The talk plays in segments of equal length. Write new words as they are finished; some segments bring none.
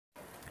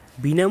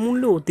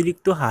বিনামূল্যে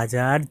অতিরিক্ত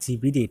 1000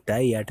 GB data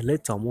এয়ারটেলের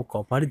চমক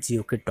অফার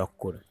জিওকে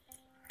টক্কর।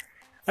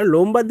 আর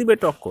লম্বা দিবে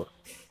টক্কর।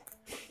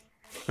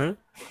 হ্যাঁ,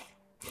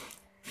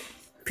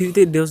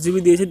 ফ্রিতে 10 জিবি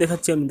দিয়েছে,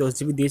 দেখাচ্ছি আমি 10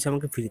 জিবি দিয়েছে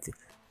আমাকে ফ্রিতে।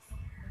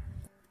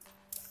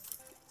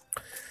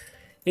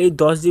 এই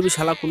 10 জিবি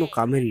শালা কোনো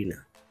কামেরই না,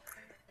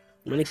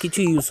 মানে কিছু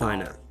ইউজ হয়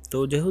না। তো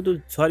যেহেতু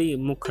সরি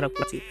মুখ খারাপ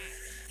করছি,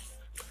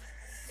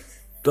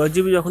 10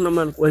 জিবি যখন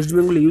আমরা ওয়েস্ট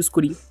বেঙ্গলে ইউজ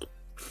করি,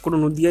 কোনো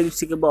নদীয়া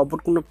ডিস্ট্রিক্টে বা অপর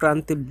কোনো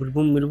প্রান্তে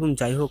বীরভূম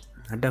যাই হোক,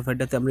 আড্ডা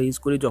ফাড্ডাতে আমরা ইউজ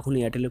করি, যখন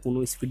এয়ারটেলে কোনো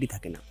স্পিডই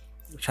থাকে না।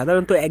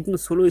 সাধারণত একদম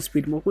স্লো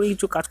স্পিড, কোনো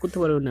কিছু কাজ করতে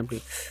পারবেন না আপনি।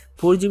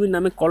 4 জিবির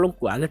নামে কলঙ্ক।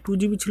 আগে 2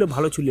 জিবি ছিল,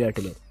 ভালো ছিল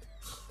এয়ারটেলে।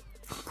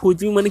 4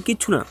 জিবি মানে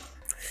কিচ্ছু না।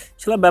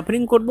 সেটা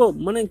ব্যাপারিং করবো,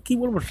 মানে কি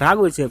বলবো, রাগ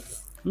হয়েছে।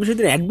 আমি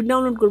সেদিন একবিট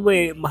ডাউনলোড করবো,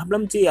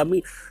 ভাবলাম যে আমি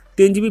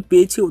 10 জিবি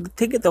পেয়েছি ওদের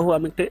থেকে, তখন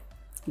আমি একটা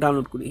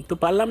ডাউনলোড করি, তো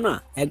পারলাম না।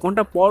 1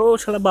 ঘন্টা পরও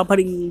সারা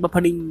বাফারিং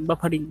বাফারিং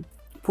বাফারিং।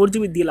 4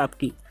 জিবি দিয়ে লাভ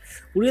কি?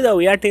 উড়িয়ে দাও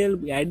এয়ারটেল,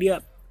 আইডিয়া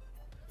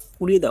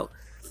উড়িয়ে দাও।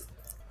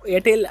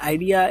 এয়ারটেল,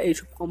 আইডিয়া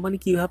এইসব কোম্পানি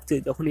কী ভাবছে,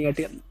 যখন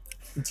Airtel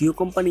Jio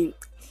company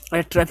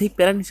traffic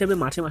plan হিসেবে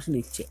মাসে মাসে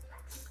নিচ্ছে,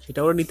 সেটা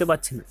ওরা নিতে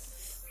পারছে না,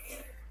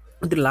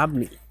 ওদের লাভ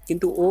নেই,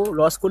 কিন্তু ও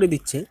লস করে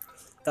দিচ্ছে।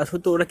 তা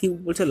সত্ত্বেও ওরা কি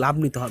বলছে, লাভ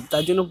নিতে হবে,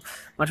 তার জন্য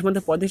মাসে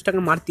মধ্যে 35 টাকা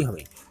মারতে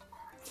হবে।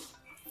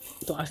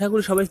 তো আশা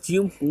করি সবাই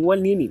জিও মোবাইল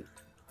নিয়ে নিন,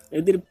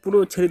 এদের পুরো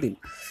ছেড়ে দিন।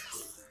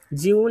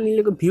 জিও মোবাইল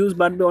নিলে ভিউজ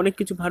বাড়বে, অনেক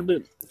কিছু বাড়বে,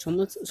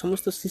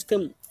 সমস্ত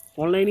সিস্টেম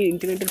অনলাইনে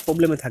ইন্টারনেটের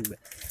প্রবলেমে থাকবে।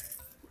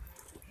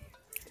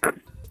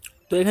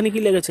 তো এখানে কি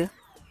লেগেছে,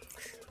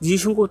 জিও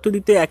সঙ্গে উত্তর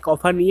দিতে এক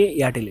অফার নিয়ে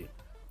এয়ারটেলে।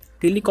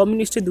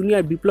 টেলিকমিউনিস্টের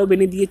দুনিয়ায় বিপ্লব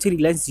এনে দিয়েছে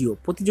রিলায়েন্স জিও।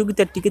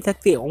 প্রতিযোগিতার টিকে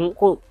থাকতে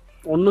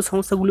অন্য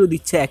সংস্থাগুলিও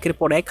দিচ্ছে একের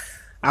পর এক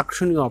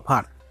আকর্ষণীয়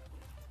অফার।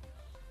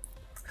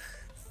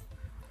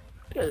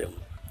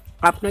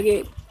 আপনাকে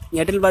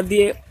এয়ারটেল বাদ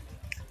দিয়ে,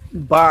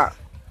 বা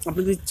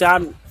আপনি যদি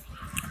চান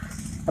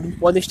আপনি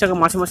 35 টাকা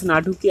মাসে মাসে না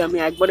ঢুকিয়ে আমি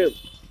একবারে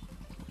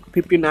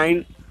 59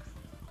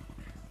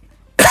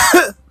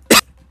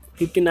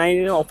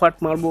 অফার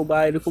মারবো, বা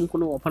এরকম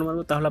কোনো অফার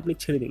মারবো, তাহলে আপনি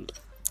ছেড়ে দিন।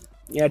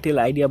 এয়ারটেল,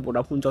 আইডিয়া,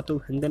 ভোডাফোন যত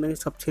হ্যান্ডেন আছে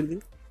সব ছেড়ে দিন।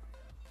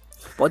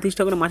 35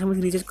 টাকা করে মাসে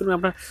মাসে রিচার্জ করবেন।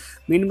 আপনার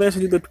মেন ব্যালেন্স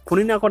যদি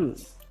ফোনই না করেন,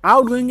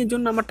 আউটগোয়িংয়ের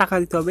জন্য আমার টাকা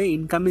দিতে হবে,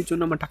 ইনকামের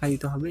জন্য আমার টাকা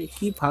দিতে হবে।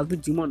 কি ফালতু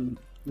জীবন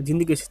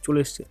জিন্দিগি চলে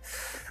এসছে,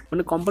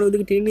 মানে কোম্পানি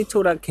ওদিকে টেনে নিচ্ছে,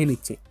 ওরা খেয়ে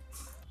নিচ্ছে।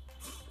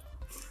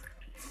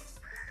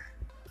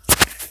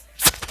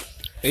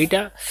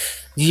 এইটা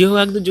জিও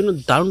গ্রাহকদের জন্য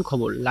দারুণ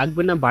খবর,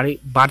 লাগবে না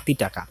বাড়তি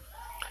টাকা।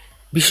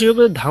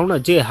 বিশেষজ্ঞদের ধারণা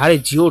যে হারে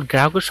জিওর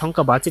গ্রাহকের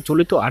সংখ্যা বাড়ছে,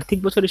 চলিত আর্থিক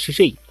বছরের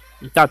শেষেই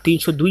তা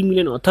 302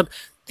 মিলিয়ন, অর্থাৎ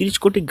 30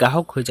 কোটি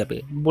গ্রাহক হয়ে যাবে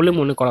বলে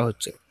মনে করা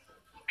হচ্ছে।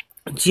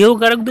 জিও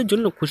গ্রাহকদের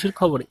জন্য খুশির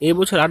খবর,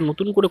 এবছর আর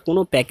নতুন করে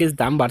কোনো প্যাকেজ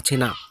দাম বাড়ছে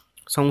না।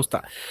 সংস্থা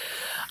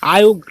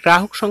আয় ও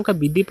গ্রাহক সংখ্যা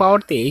বৃদ্ধি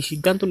পাওয়াতে এই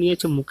সিদ্ধান্ত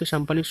নিয়েছে মুকেশ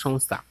আম্বানির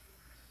সংস্থা।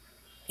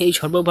 এই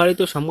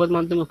সর্বভারতীয় সংবাদ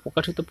মাধ্যমে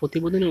প্রকাশিত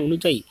প্রতিবেদন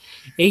অনুযায়ী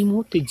এই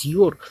মুহূর্তে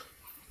জিওর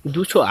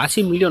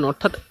 280 মিলিয়ন,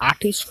 অর্থাৎ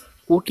 28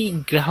 কোটি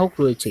গ্রাহক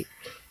রয়েছে।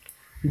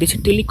 দেশের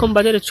টেলিকম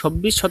বাজারে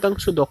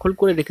 26% দখল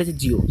করে রেখেছে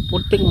জিও।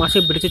 প্রত্যেক মাসে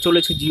বেড়েছে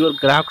চলেছে জিওর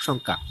গ্রাহক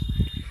সংখ্যা।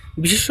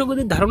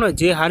 বিশেষজ্ঞদের ধারণা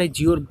যে হারে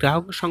জিওর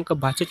গ্রাহকের সংখ্যা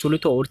বাড়ছে,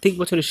 চলিত আর্থিক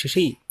বছরের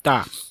শেষেই তা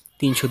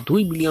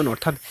 302 মিলিয়ন,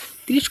 অর্থাৎ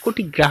 30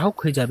 কোটি গ্রাহক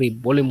হয়ে যাবে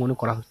বলে মনে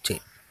করা হচ্ছে।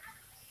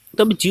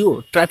 তবে জিও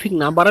ট্রাফিক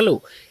না বাড়ালেও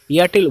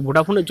এয়ারটেল,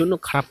 ভোডাফোনের জন্য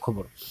খারাপ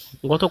খবর।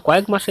 গত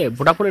কয়েক মাসে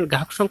ভোডাফোনের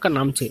গ্রাহক সংখ্যা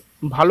নামছে,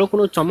 ভালো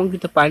কোনো চমক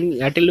দিতে পারেনি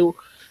এয়ারটেলেও।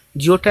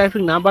 জিও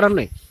ট্রাফিক না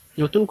বাড়ানোয়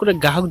নতুন করে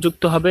গ্রাহক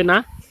যুক্ত হবে না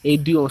এই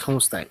দুই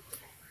সংস্থায়,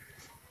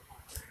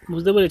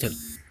 বুঝতে পেরেছেন?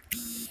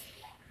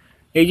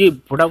 এই যে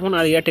ভোডাফোন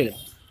আর এয়ারটেল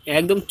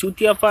একদম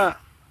চুতিয়াপা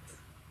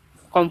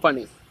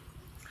কোম্পানি,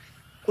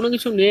 কোনো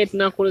কিছু নেট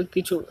না করে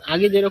কিছু।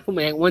 আগে যেরকম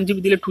 1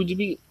 জিবি দিলে 2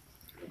 জিবি,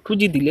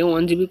 2G দিলে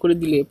 1 জিবি করে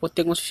দিলে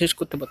প্রত্যেক মাসে শেষ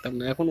করতে পারতাম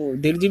না, এখন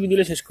 1.5 জিবি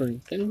দিলে শেষ করি।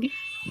 কেন কি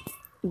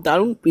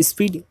দারুণ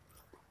স্পিড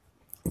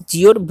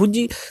জিওর।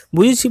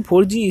 বুঝেছি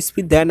 4G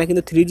স্পিড দেয় না,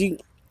 কিন্তু 3G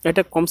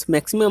একটা কম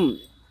ম্যাক্সিমাম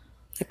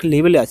একটা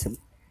লেভেলে আছে।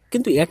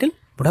 কিন্তু এয়ারটেল,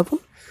 ভোডাফোন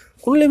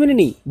কোনো লেভেলে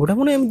নেই।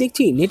 ভোডাফোনে আমি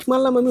দেখছি নেট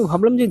মারলাম, আমি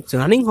ভাবলাম যে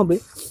রানিং হবে,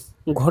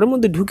 ঘরের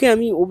মধ্যে ঢুকে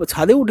আমি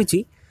ছাদে উঠেছি,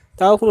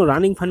 তাও কোনো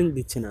রানিং ফানিং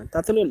দিচ্ছে না।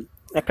 তাতে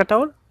একটা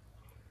টাওয়ার,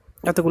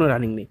 তাতে কোনো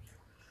রানিং নেই।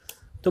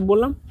 তো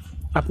বললাম,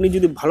 আপনি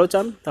যদি ভালো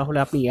চান তাহলে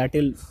আপনি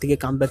এয়ারটেল থেকে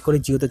কামব্যাক করে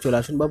জিওতে চলে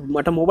আসুন, বা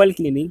একটা মোবাইল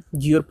কিনে নিন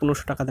জিওর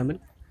 1500 টাকা দামের।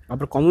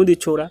 আবার কমও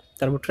দিচ্ছে ওরা।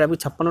 তারপর ট্রাফিক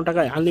 56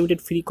 টাকায় আনলিমিটেড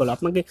ফ্রি কল,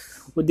 আপনাকে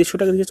ওই 150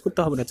 টাকা রিচার্জ করতে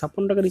হবে না,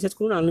 56 টাকা রিচার্জ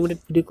করুন, আনলিমিটেড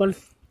ফ্রি কল,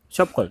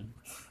 সব কল।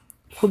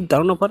 খুব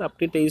দারুণ অফার,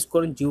 আপনি এটা ইউজ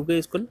করেন, জিওকে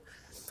ইউজ করেন,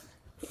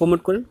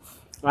 প্রমোট করেন,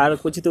 আর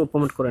কোচিতেও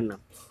প্রমোট করেন না।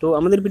 তো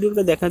আমাদের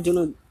ভিডিওটা দেখার জন্য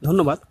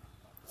ধন্যবাদ,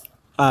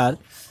 আর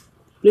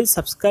please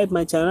subscribe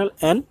my channel,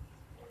 and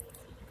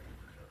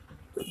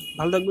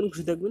ভালো থাকবেন,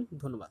 খুশি থাকবেন,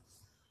 ধন্যবাদ।